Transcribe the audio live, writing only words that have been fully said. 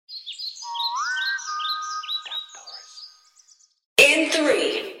In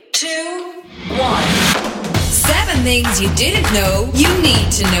 3, 2, 1. 7 things you didn't know you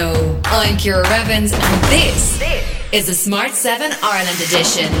need to know. I'm Ciara Evans, and this is the Smart 7 Ireland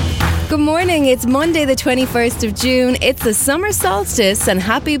edition. Good morning, it's Monday the 21st of June. It's the summer solstice, and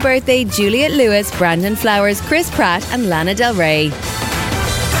happy birthday Juliet Lewis, Brandon Flowers, Chris Pratt and Lana Del Rey.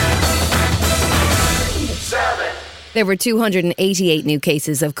 There were 288 new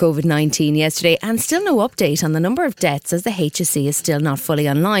cases of COVID-19 yesterday, and still no update on the number of deaths as the HSE is still not fully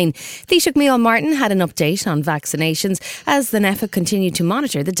online. Taoiseach Micheál Martin had an update on vaccinations as the NEFA continued to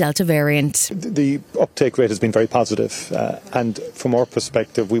monitor the Delta variant. The uptake rate has been very positive, and from our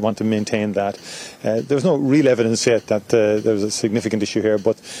perspective we want to maintain that. There's no real evidence yet that there's a significant issue here,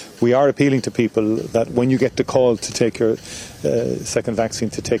 but we are appealing to people that when you get the call to take your second vaccine,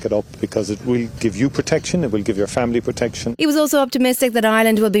 to take it up, because it will give you protection, it will give your family protection. He was also optimistic that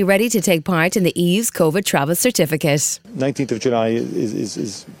Ireland will be ready to take part in the EU's COVID travel certificate. 19th of July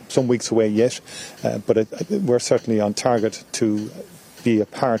is some weeks away yet, but we're certainly on target to be a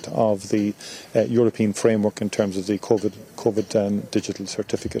part of the European framework in terms of the COVID digital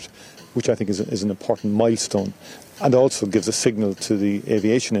certificate, which I think is an important milestone, and also gives a signal to the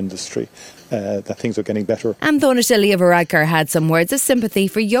aviation industry that things are getting better. And Taoiseach Leo Varadkar had some words of sympathy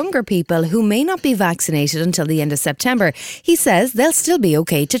for younger people who may not be vaccinated until the end of September. He says they'll still be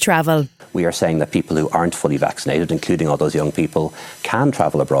okay to travel. We are saying that people who aren't fully vaccinated, including all those young people, can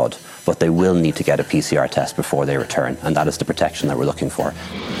travel abroad, but they will need to get a PCR test before they return, and that is the protection that we're looking for.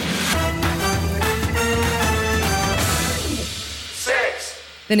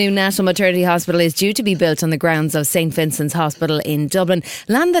 The new National Maternity Hospital is due to be built on the grounds of St Vincent's Hospital in Dublin,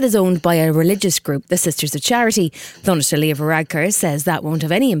 land that is owned by a religious group, the Sisters of Charity. Taoiseach Leo Varadkar says that won't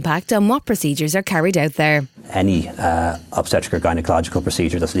have any impact on what procedures are carried out there. Any obstetric or gynaecological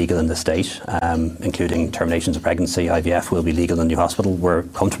procedure that's legal in the state, including terminations of pregnancy, IVF, will be legal in the new hospital. We're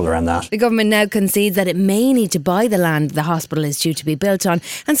comfortable around that. The government now concedes that it may need to buy the land the hospital is due to be built on,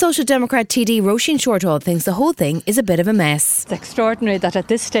 and Social Democrat TD Roisin Shortall thinks the whole thing is a bit of a mess. It's extraordinary that at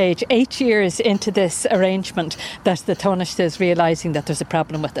this stage, 8 years into this arrangement, that the Taoiseach is realising that there's a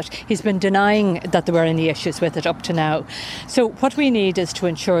problem with it. He's been denying that there were any issues with it up to now. So what we need is to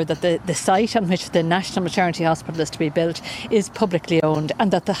ensure that the site on which the National Maternity Hospital is to be built is publicly owned, and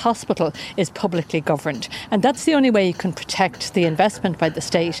that the hospital is publicly governed. And that's the only way you can protect the investment by the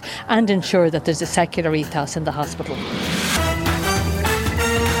state and ensure that there's a secular ethos in the hospital.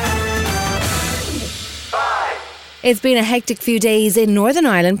 It's been a hectic few days in Northern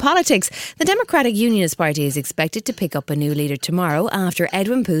Ireland politics. The Democratic Unionist Party is expected to pick up a new leader tomorrow after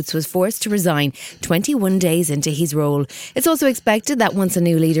Edwin Poots was forced to resign 21 days into his role. It's also expected that once a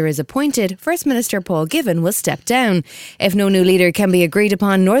new leader is appointed, First Minister Paul Givan will step down. If no new leader can be agreed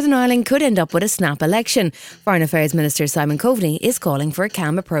upon, Northern Ireland could end up with a snap election. Foreign Affairs Minister Simon Coveney is calling for a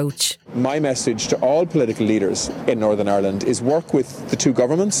calm approach. My message to all political leaders in Northern Ireland is work with the two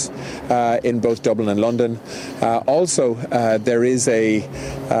governments in both Dublin and London. Also, there is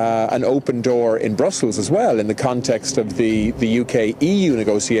an open door in Brussels as well in the context of the UK-EU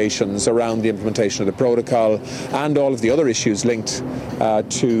negotiations around the implementation of the protocol and all of the other issues linked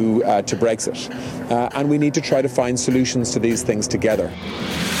to Brexit. And we need to try to find solutions to these things together.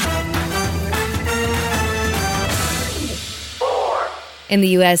 In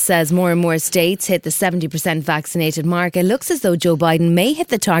the US, as more and more states hit the 70% vaccinated mark, it looks as though Joe Biden may hit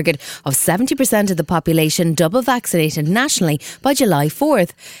the target of 70% of the population double vaccinated nationally by July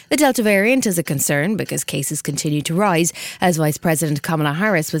 4th. The Delta variant is a concern because cases continue to rise, as Vice President Kamala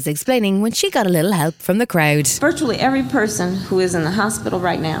Harris was explaining when she got a little help from the crowd. Virtually every person who is in the hospital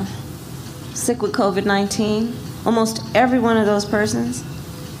right now, sick with COVID-19, almost every one of those persons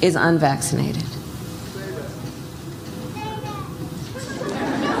is unvaccinated.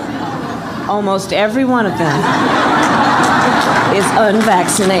 Almost every one of them is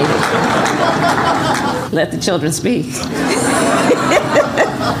unvaccinated. Let the children speak.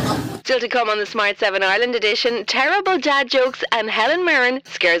 Still to come on the Smart 7 Ireland edition, terrible dad jokes and Helen Mirren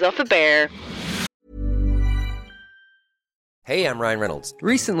scares off a bear. Hey, I'm Ryan Reynolds.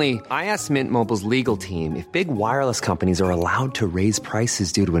 Recently, I asked Mint Mobile's legal team if big wireless companies are allowed to raise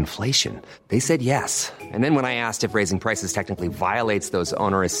prices due to inflation. They said yes. And then when I asked if raising prices technically violates those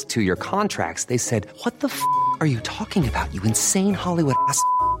onerous 2-year contracts, they said, "What the f*** are you talking about, you insane Hollywood ass?"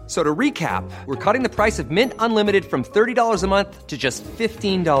 So to recap, we're cutting the price of Mint Unlimited from $30 a month to just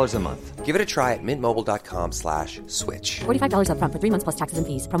 $15 a month. Give it a try at mintmobile.com/switch. $45 up front for 3 months plus taxes and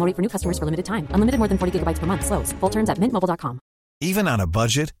fees. Promo rate for new customers for limited time. Unlimited more than 40 gigabytes per month. Slows full terms at mintmobile.com. Even on a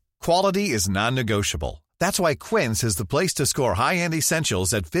budget, quality is non-negotiable. That's why Quince is the place to score high-end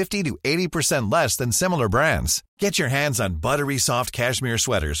essentials at 50 to 80% less than similar brands. Get your hands on buttery soft cashmere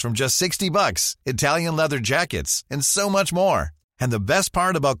sweaters from just $60, Italian leather jackets, and so much more. And the best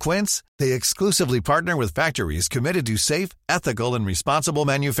part about Quince, they exclusively partner with factories committed to safe, ethical, and responsible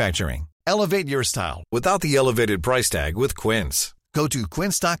manufacturing. Elevate your style without the elevated price tag with Quince. Go to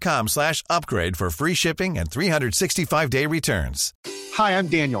quince.com/upgrade for free shipping and 365-day returns. Hi, I'm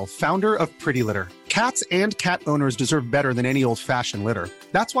Daniel, founder of Pretty Litter. Cats and cat owners deserve better than any old-fashioned litter.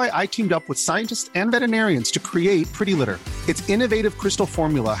 That's why I teamed up with scientists and veterinarians to create Pretty Litter. Its innovative crystal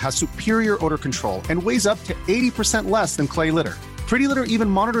formula has superior odor control and weighs up to 80% less than clay litter. Pretty Litter even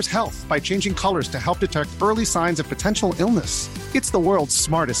monitors health by changing colors to help detect early signs of potential illness. It's the world's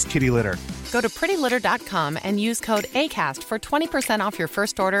smartest kitty litter. Go to prettylitter.com and use code ACAST for 20% off your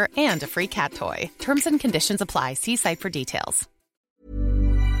first order and a free cat toy. Terms and conditions apply. See site for details.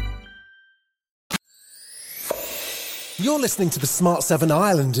 You're listening to the Smart 7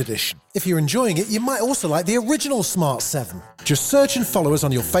 Ireland edition. If you're enjoying it, you might also like the original Smart 7. Just search and follow us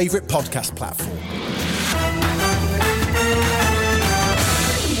on your favourite podcast platform.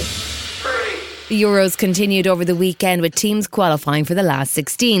 The Euros continued over the weekend with teams qualifying for the last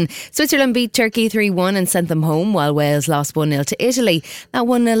 16. Switzerland beat Turkey 3-1 and sent them home, while Wales lost 1-0 to Italy. That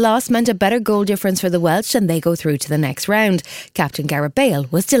 1-0 loss meant a better goal difference for the Welsh, and they go through to the next round. Captain Gareth Bale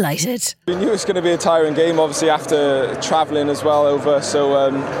was delighted. We knew it was going to be a tiring game, obviously, after travelling as well over. So,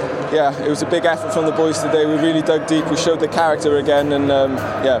 it was a big effort from the boys today. We really dug deep. We showed the character again, and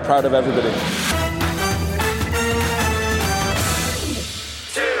proud of everybody.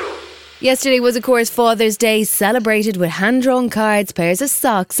 Yesterday was, of course, Father's Day, celebrated with hand-drawn cards, pairs of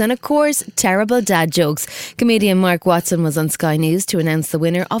socks and, of course, terrible dad jokes. Comedian Mark Watson was on Sky News to announce the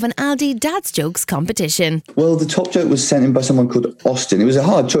winner of an Aldi Dad's Jokes competition. Well, the top joke was sent in by someone called Austin. It was a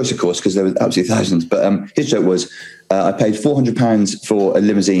hard choice, of course, because there were absolutely thousands. But his joke was, I paid £400 for a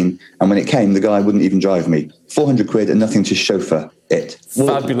limousine, and when it came, the guy wouldn't even drive me. 400 quid and nothing to chauffeur it.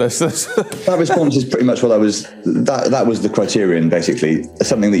 Well, fabulous. That response is pretty much what I was... That was the criterion, basically.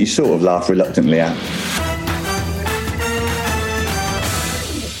 Something that you sort of laugh reluctantly at.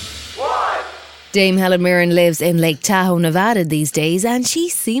 Dame Helen Mirren lives in Lake Tahoe, Nevada these days, and she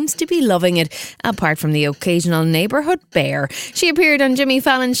seems to be loving it, apart from the occasional neighbourhood bear. She appeared on Jimmy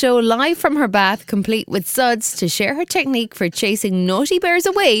Fallon's show live from her bath, complete with suds, to share her technique for chasing naughty bears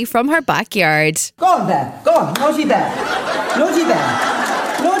away from her backyard. Go on, bear. Go on. Naughty bear. Naughty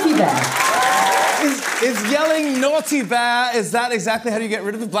bear. Naughty bear. Is yelling naughty bear, is that exactly how you get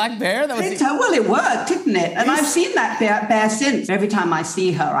rid of the black bear? Well, it worked, didn't it? And I've seen that bear since. Every time I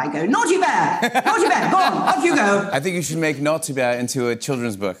see her, I go, naughty bear, naughty bear, go on, off you go. I think you should make naughty bear into a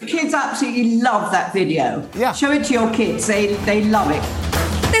children's book. Kids absolutely love that video. Yeah. Show it to your kids, they love it.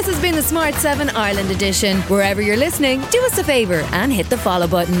 This has been the Smart 7 Ireland edition. Wherever you're listening, do us a favour and hit the follow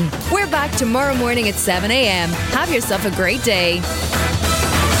button. We're back tomorrow morning at 7 a.m. Have yourself a great day.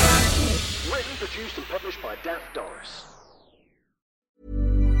 Produced and published by DUP Doris.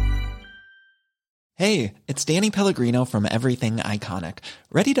 Hey, it's Danny Pellegrino from Everything Iconic.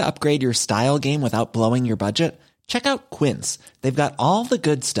 Ready to upgrade your style game without blowing your budget? Check out Quince. They've got all the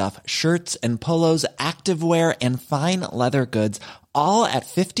good stuff, shirts and polos, activewear, and fine leather goods, all at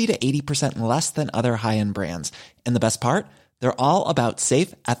 50 to 80% less than other high-end brands. And the best part? They're all about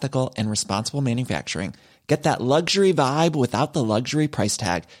safe, ethical, and responsible manufacturing. Get that luxury vibe without the luxury price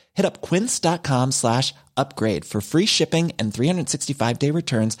tag. Hit up quince.com/upgrade for free shipping and 365-day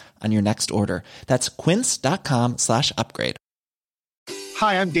returns on your next order. That's quince.com/upgrade.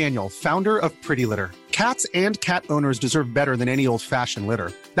 Hi, I'm Daniel, founder of Pretty Litter. Cats and cat owners deserve better than any old-fashioned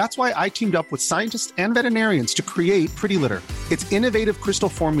litter. That's why I teamed up with scientists and veterinarians to create Pretty Litter. Its innovative crystal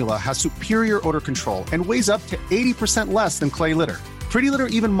formula has superior odor control and weighs up to 80% less than clay litter. Pretty Litter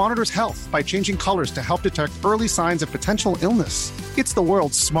even monitors health by changing colors to help detect early signs of potential illness. It's the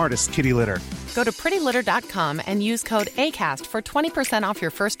world's smartest kitty litter. Go to prettylitter.com and use code ACAST for 20% off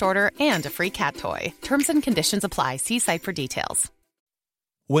your first order and a free cat toy. Terms and conditions apply. See site for details.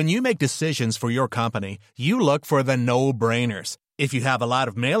 When you make decisions for your company, you look for the no-brainers. If you have a lot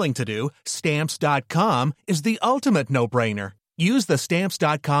of mailing to do, Stamps.com is the ultimate no-brainer. Use the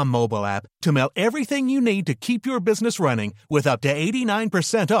Stamps.com mobile app to mail everything you need to keep your business running with up to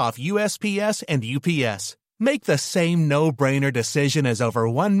 89% off USPS and UPS. Make the same no-brainer decision as over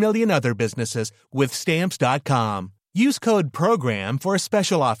 1 million other businesses with Stamps.com. Use code PROGRAM for a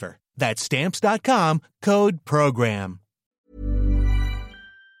special offer. That's Stamps.com, code PROGRAM.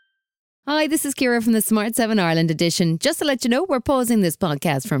 Hi, this is Ciara from the Smart 7 Ireland edition. Just to let you know, we're pausing this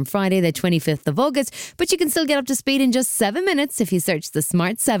podcast from Friday the 25th of August, but you can still get up to speed in just 7 minutes if you search the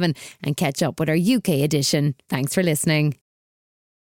Smart 7 and catch up with our UK edition. Thanks for listening.